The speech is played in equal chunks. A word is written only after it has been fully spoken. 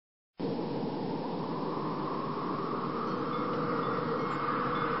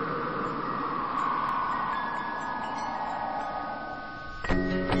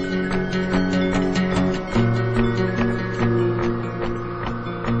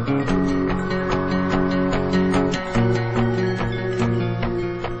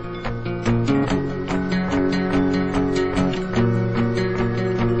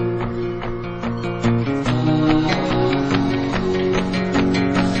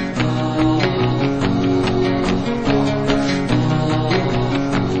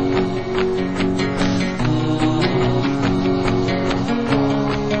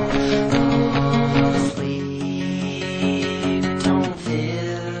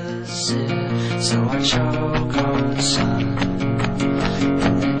Massif, so I choke on the sun,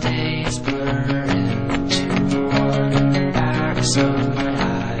 and the days blur into one. Backs of my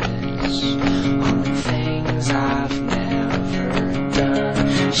eyes on the things I've never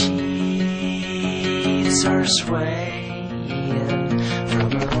done. Sheets are swaying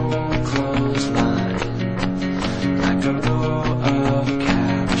from her old clothesline, like a row of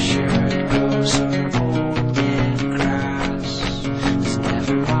captured ghosts of old dead grass. There's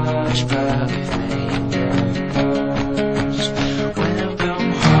never much, but we've made them bones.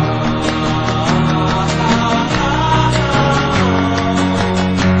 Welcome home.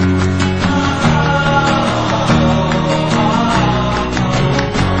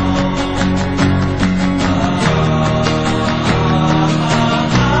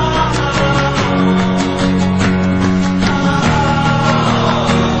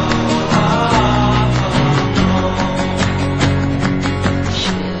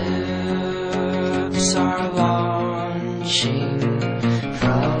 Ships are launching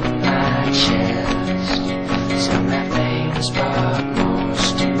from my chest. Some have names, but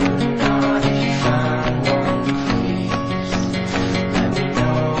most do not. If you find one, please let me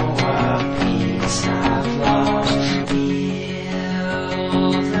know what piece I've lost.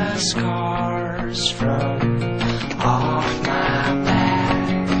 Feel the scars from off my back.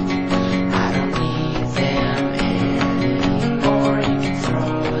 I don't need them anymore. You can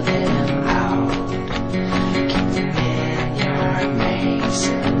throw them out. Keep them in your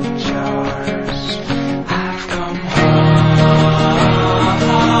mason jars. I've come home.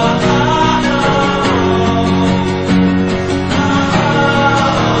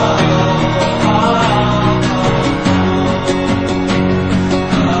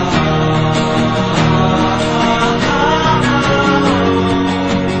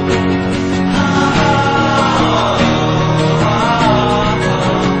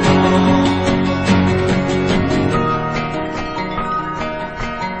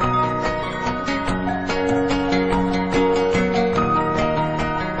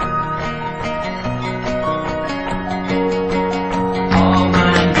 All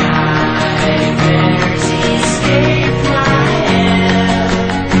my nightmares escape my head.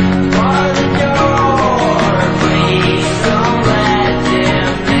 Bar the door, please don't let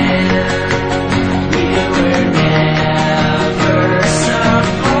them in. You were never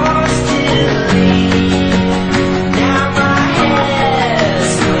supposed to leave. Now my head's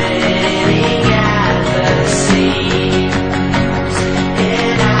splitting at the seams,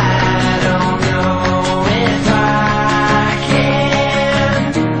 and I don't know if I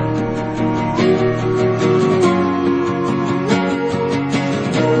can.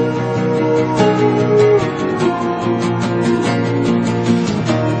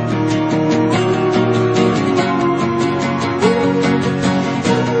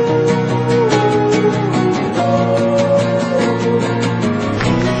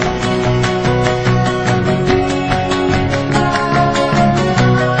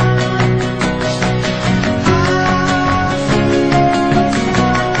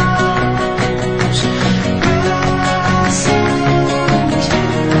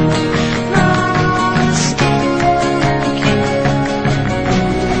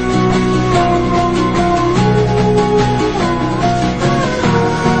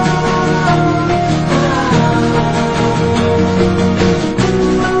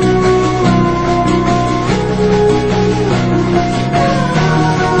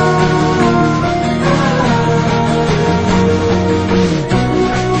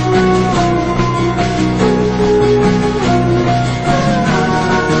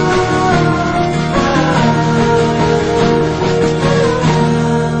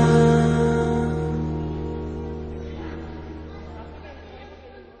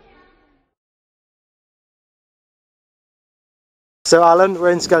 So Alan,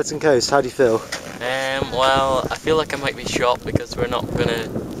 we're in Skeleton Coast, how do you feel? Well, I feel like I might be shocked because we're no entry,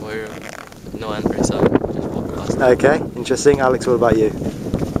 so just walk past. Okay, interesting. Alex, what about you?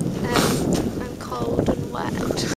 I'm cold and wet.